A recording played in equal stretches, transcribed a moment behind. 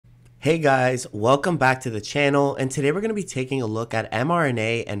Hey guys, welcome back to the channel, and today we're going to be taking a look at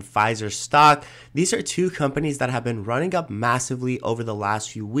mRNA and Pfizer stock. These are two companies that have been running up massively over the last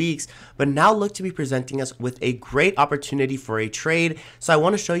few weeks, but now look to be presenting us with a great opportunity for a trade. So I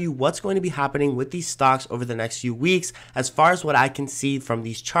want to show you what's going to be happening with these stocks over the next few weeks as far as what I can see from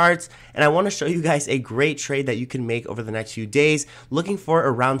these charts, and I want to show you guys a great trade that you can make over the next few days, looking for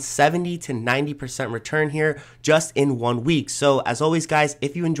around 70 to 90% return here just in 1 week. So as always guys,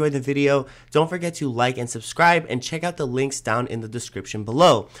 if you enjoyed the video, don't forget to like and subscribe and check out the links down in the description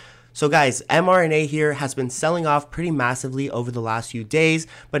below. So guys, mRNA here has been selling off pretty massively over the last few days,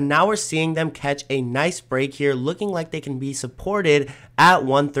 but now we're seeing them catch a nice break here, looking like they can be supported at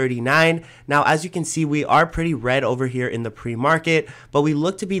 139. Now, as you can see, we are pretty red over here in the pre-market, but we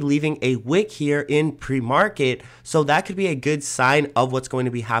look to be leaving a wick here in pre-market, so that could be a good sign of what's going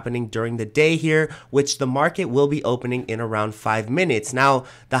to be happening during the day here, which the market will be opening in around 5 minutes. Now,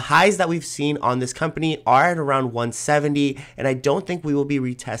 the highs that we've seen on this company are at around 170, and I don't think we will be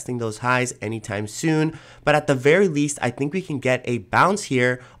retesting those highs anytime soon, but at the very least I think we can get a bounce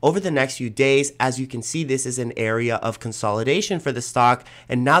here over the next few days. As you can see, this is an area of consolidation for the stock,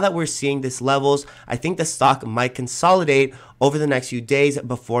 and now that we're seeing these levels, I think the stock might consolidate over the next few days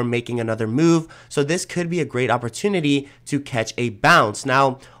before making another move. So this could be a great opportunity to catch a bounce.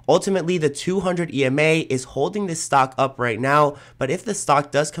 Now, ultimately, the 200 EMA is holding this stock up right now, but if the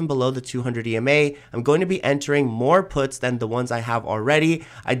stock does come below the 200 EMA, I'm going to be entering more puts than the ones I have already.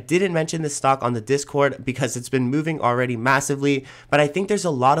 I didn't mention this stock on the Discord because it's been moving already massively, but I think there's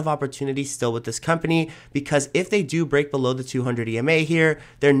a lot of opportunity still with this company, because if they do break below the 200 EMA here,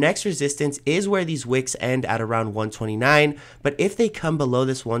 their next resistance is where these wicks end at around 129. But if they come below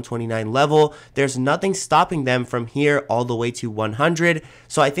this 129 level, there's nothing stopping them from here all the way to 100.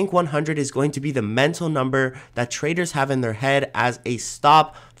 So I think 100 is going to be the mental number that traders have in their head as a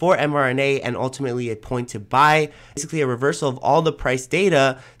stop for mRNA and ultimately a point to buy. Basically a reversal of all the price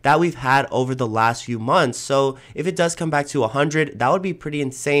data that we've had over the last few months. So if it does come back to 100, that would be pretty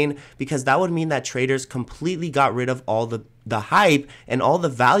insane, because that would mean that traders completely got rid of all the hype and all the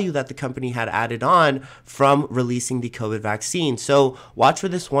value that the company had added on from releasing the COVID vaccine. So watch for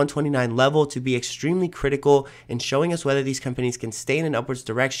this 129 level to be extremely critical in showing us whether these companies can stay in an upwards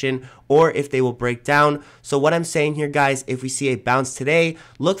direction or if they will break down. So what I'm saying here guys, if we see a bounce today,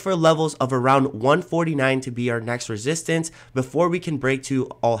 look for levels of around 149 to be our next resistance before we can break to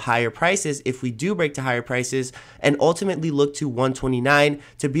all higher prices if we do break to higher prices, and ultimately look to 129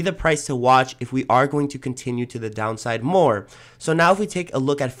 to be the price to watch if we are going to continue to the downside more. So now if we take a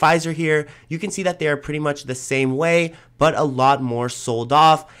look at Pfizer here, you can see that they are pretty much the same way, but a lot more sold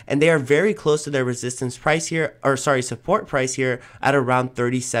off, and they are very close to their resistance price here, or sorry, support price here at around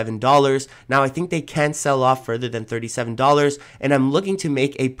 $37. Now I think they can sell off further than $37, and I'm looking to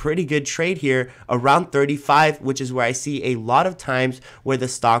make a pretty good trade here around 35, which is where I see a lot of times where the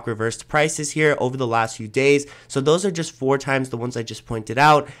stock reversed prices here over the last few days. So those are just 4 times the ones I just pointed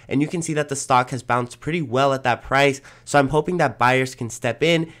out, and you can see that the stock has bounced pretty well at that price. So I'm hoping that buyers can step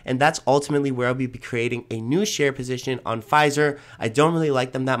in, and that's ultimately where I'll be creating a new share position on Pfizer. I don't really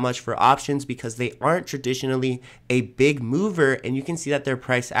like them that much for options because they aren't traditionally a big mover, and you can see that their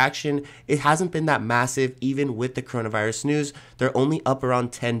price action, it hasn't been that massive even with the coronavirus news. They're only up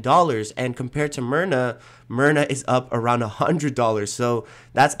around $10, and compared to Myrna is up around $100. So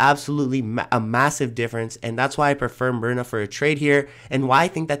that's absolutely a massive difference, and that's why I prefer Myrna for a trade here, and why I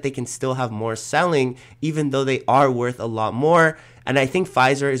think that they can still have more selling even though they are worth a lot more. And I think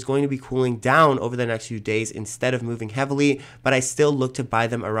Pfizer is going to be cooling down over the next few days instead of moving heavily, but I still look to buy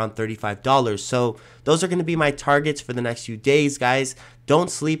them around $35. So those are going to be my targets for the next few days, guys.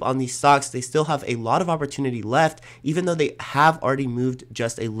 Don't sleep on these stocks. They still have a lot of opportunity left, even though they have already moved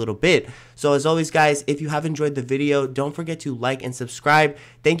just a little bit. So as always, guys, if you have enjoyed the video, don't forget to like and subscribe.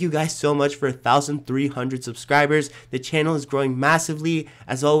 Thank you guys so much for 1,300 subscribers. The channel is growing massively.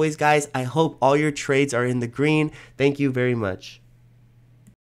 As always, guys, I hope all your trades are in the green. Thank you very much.